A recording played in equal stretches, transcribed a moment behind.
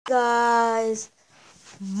guys,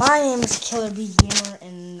 my name is Killer B Gamer,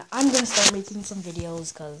 and I'm gonna start making some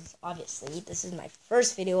videos because obviously this is my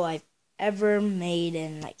first video I've ever made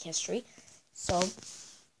in like history. So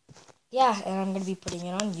yeah, and I'm gonna be putting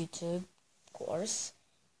it on YouTube, of course.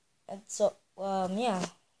 And so yeah,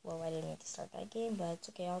 well I didn't mean to start that game, but it's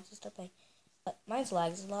okay. I'll just start playing. But mine's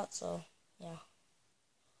lags a lot, so yeah.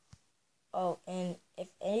 Oh, and if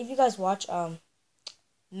any of you guys watch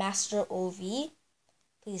Master OV,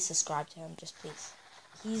 please subscribe to him, just please.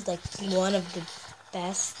 He's like one of the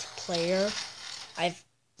best player I've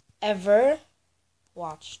ever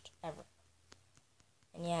watched ever.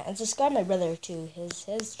 And yeah, and subscribe my brother too. His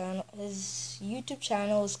YouTube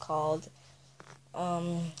channel is called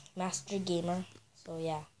Master Gamer. So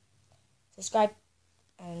yeah, subscribe,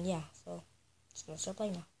 and yeah, so just gonna start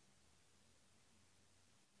playing now.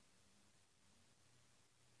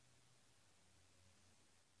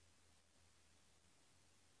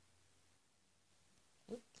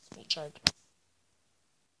 Oops, recharge.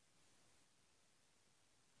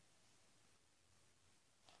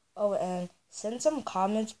 Oh, and send some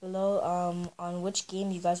comments below on which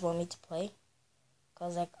game you guys want me to play.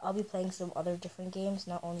 Cause like I'll be playing some other different games,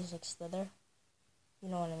 not only like Slither. You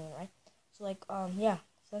know what I mean, right? So like yeah,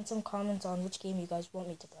 send some comments on which game you guys want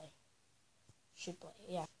me to play. Should play,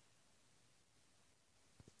 yeah.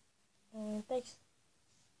 Thanks.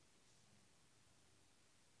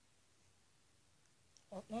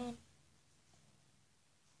 Oh man.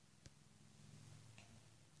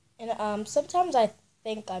 And sometimes I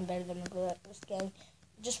think I'm better than my brother at this game.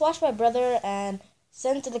 Just watch my brother and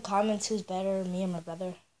send to the comments who's better, me or my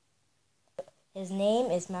brother. His name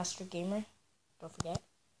is Master Gamer. Don't forget.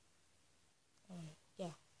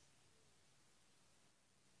 Yeah.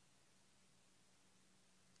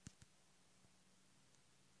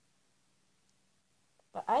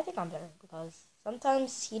 But I think I'm better because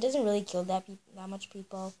sometimes he doesn't really kill that much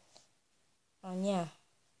people. And yeah.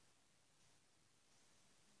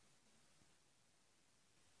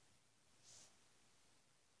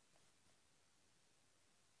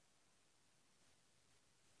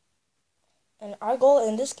 And our goal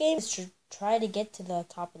in this game is to try to get to the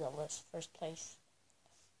top of the list, first place.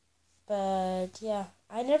 But yeah,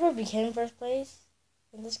 I never became first place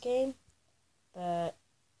in this game, but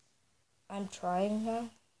I'm trying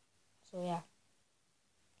now. So yeah.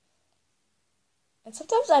 And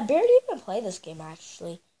sometimes I barely even play this game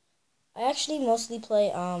actually. I actually mostly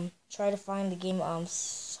play try to find the game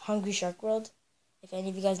Hungry Shark World. If any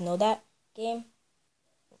of you guys know that game.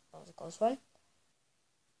 That was a close one.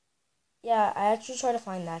 Yeah, I actually try to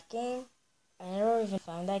find that game. I never even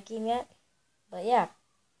found that game yet. But yeah.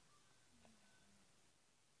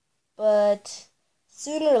 But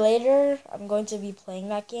sooner or later I'm going to be playing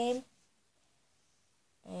that game.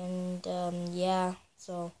 And yeah,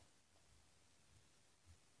 so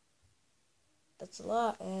that's a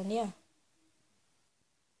lot, and yeah.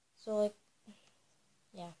 So like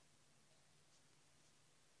yeah.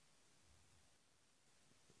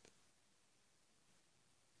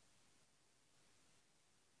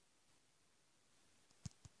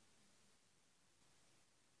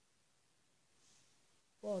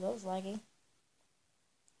 Whoa, that was lagging.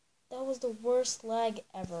 That was the worst lag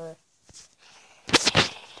ever.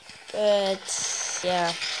 But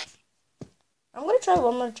yeah. I'm gonna try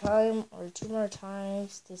one more time or two more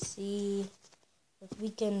times to see if we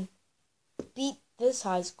can beat this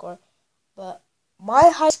high score. But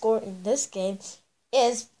my high score in this game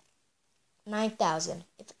is 9,000.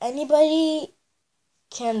 If anybody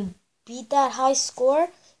can beat that high score,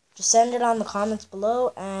 just send it on the comments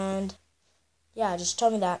below, and yeah, just tell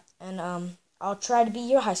me that, and I'll try to beat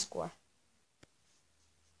your high score.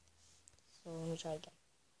 So let me try again.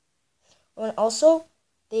 And also,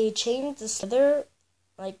 they changed the Slither.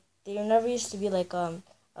 Like there never used to be like a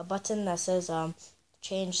button that says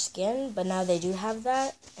change skin, but now they do have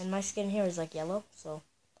that, and my skin here is like yellow. So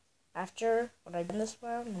after when I done this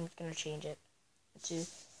round, I'm just gonna change it to.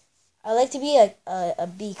 I like to be a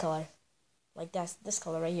B color, like that's this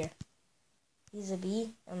color right here. He's a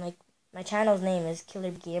B, and like my channel's name is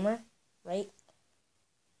Killer Gamer, right?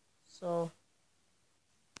 So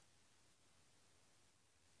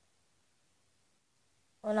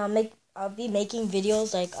when I'll be making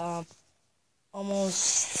videos like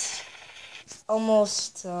almost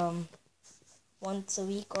once a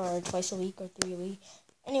week or twice a week or 3 a week.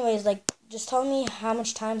 Anyways, like just tell me how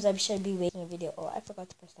much times I should be making a video. Oh, I forgot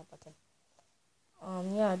to press that button.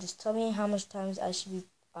 Yeah, just tell me how much times I should be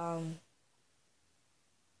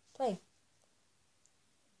playing,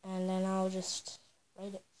 and then I'll just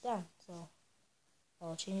write it down. So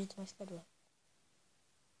I'll change it to my schedule.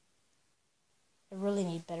 I really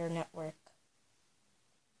need better network.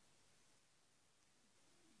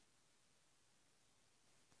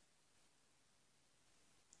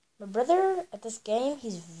 My brother at this game,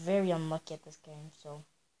 he's very unlucky at this game, so.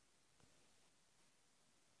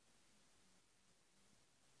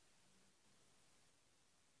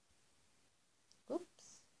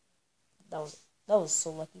 Oops. That was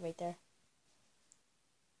so lucky right there.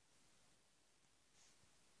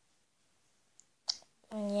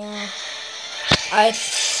 And yeah. I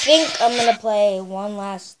think I'm gonna play one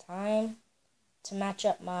last time to match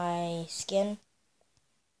up my skin.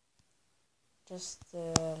 Just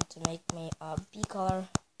to make me a bee color.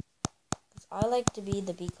 I like to be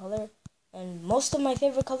the bee color. And most of my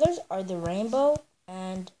favorite colors are the rainbow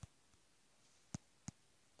and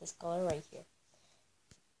this color right here.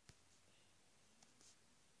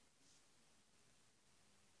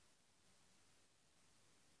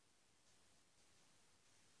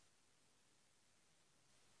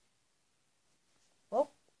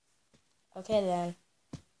 Well, okay then.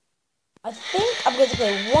 I think I'm going to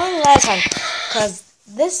play one last time because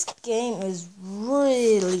this game is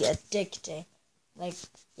really addicting. Like,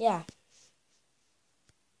 yeah.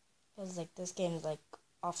 Because, like, this game is, like,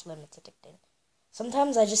 off limits addicting.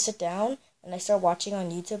 Sometimes I just sit down and I start watching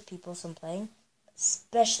on YouTube people some playing,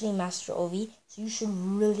 especially Master Ovi. So you should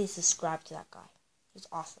really subscribe to that guy. He's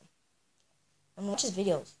awesome. And watch his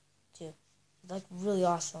videos, too. He's, like, really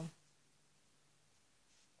awesome.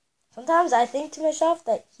 Sometimes I think to myself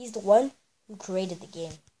that he's the one who created the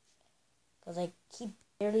game. Because, like, he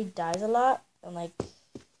barely dies a lot. And, like,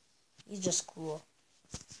 he's just cool.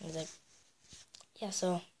 He's like, yeah,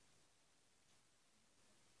 so.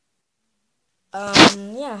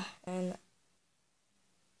 Yeah. And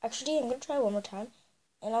actually, I'm going to try one more time.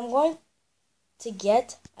 And I'm going to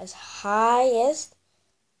get as highest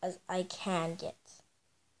as I can get.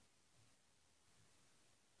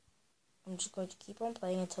 I'm just going to keep on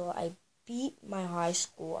playing until I beat my high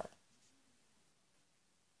score.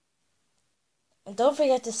 And don't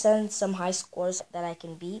forget to send some high scores that I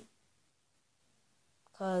can beat.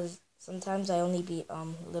 Because sometimes I only beat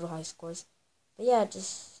little high scores. But yeah,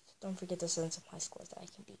 just don't forget to send some high scores that I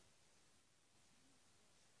can beat.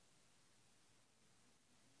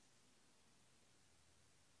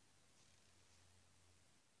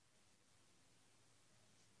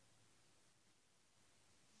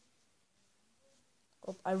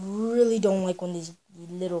 Oh, I really don't like when these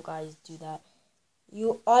little guys do that.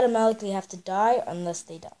 You automatically have to die unless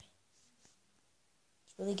they die.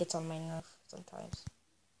 It really gets on my nerve sometimes.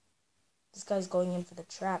 This guy's going in for the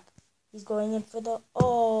trap. He's going in for the...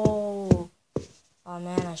 Oh! Oh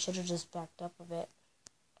man, I should have just backed up a bit.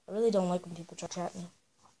 I really don't like when people try to trap me.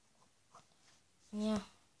 Yeah.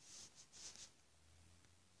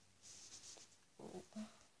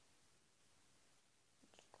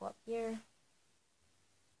 Go up here.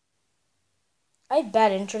 I have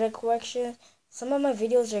bad internet connection. Some of my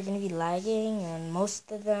videos are going to be lagging, and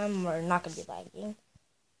most of them are not going to be lagging.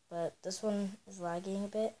 But this one is lagging a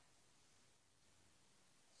bit.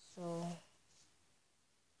 So...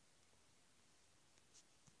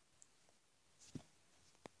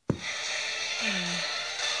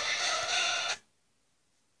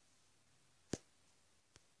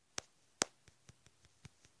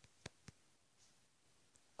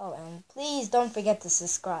 Oh, and please don't forget to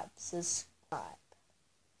subscribe.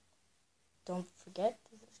 Don't forget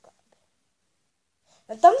to subscribe.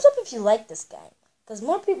 And thumbs up if you like this game. Because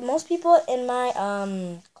most people in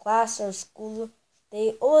my class or school,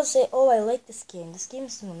 they always say, "Oh, I like this game. This game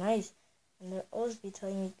is so nice," and they'll always be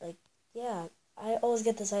telling me like, "Yeah, I always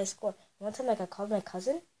get this high score." One time, like I called my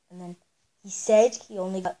cousin, and then he said he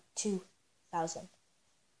only got 2,000.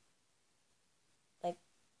 Like,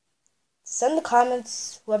 send the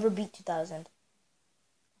comments whoever beat 2,000.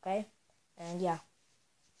 Okay, and yeah.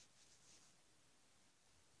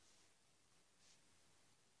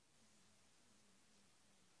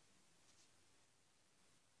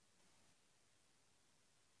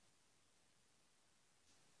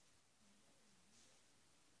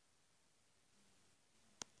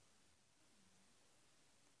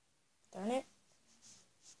 Darn it.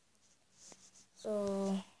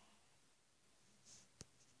 So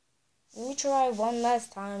let me try one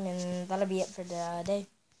last time, and that'll be it for the day.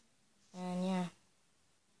 And yeah.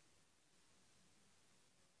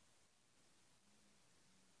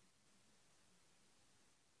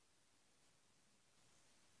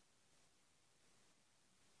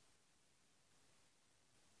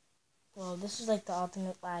 Well, this is like the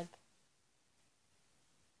ultimate lag.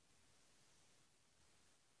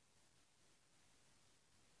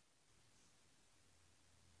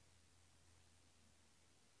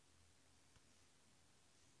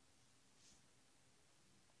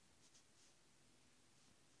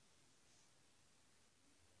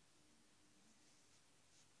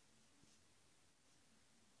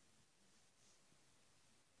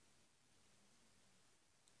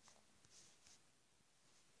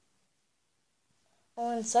 Oh,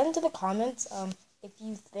 and send to the comments if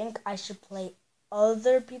you think I should play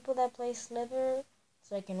other people that play Slither,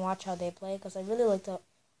 so I can watch how they play, because I really like to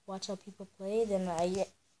watch how people play. Then I get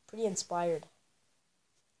pretty inspired.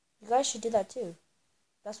 You guys should do that too.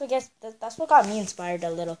 That's what got me inspired a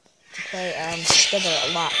little to play Slither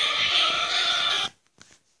a lot.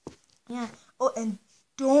 Yeah. Oh, and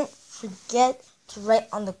don't forget to write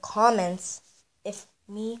on the comments if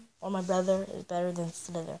me or my brother is better than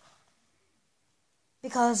Slither.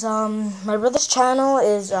 Because my brother's channel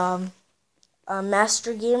is a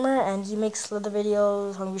Master Gamer, and he makes Slither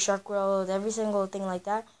videos, Hungry Shark World, every single thing like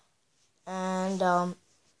that. And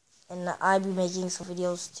I be making some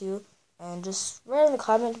videos too. And just write in the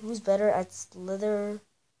comment who's better at Slither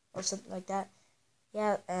or something like that.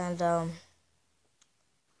 Yeah, and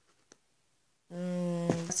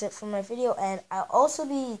that's it for my video. And I'll also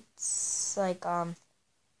be like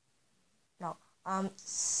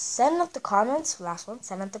send up the comments. Last one,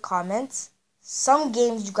 send up the comments. Some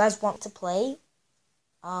games you guys want to play.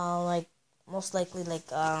 Like most likely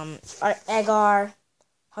like Agar,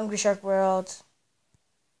 Hungry Shark World,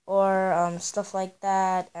 or stuff like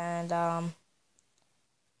that. And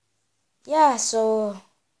yeah, so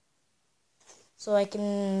I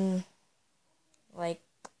can like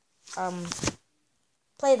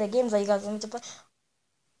play the games that you guys want me to play.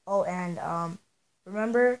 Oh, and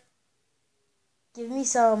remember, give me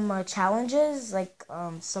some challenges, like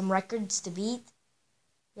some records to beat.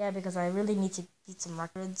 Yeah, because I really need to beat some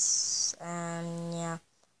records. And yeah,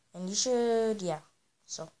 and you should, yeah.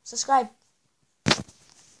 So subscribe.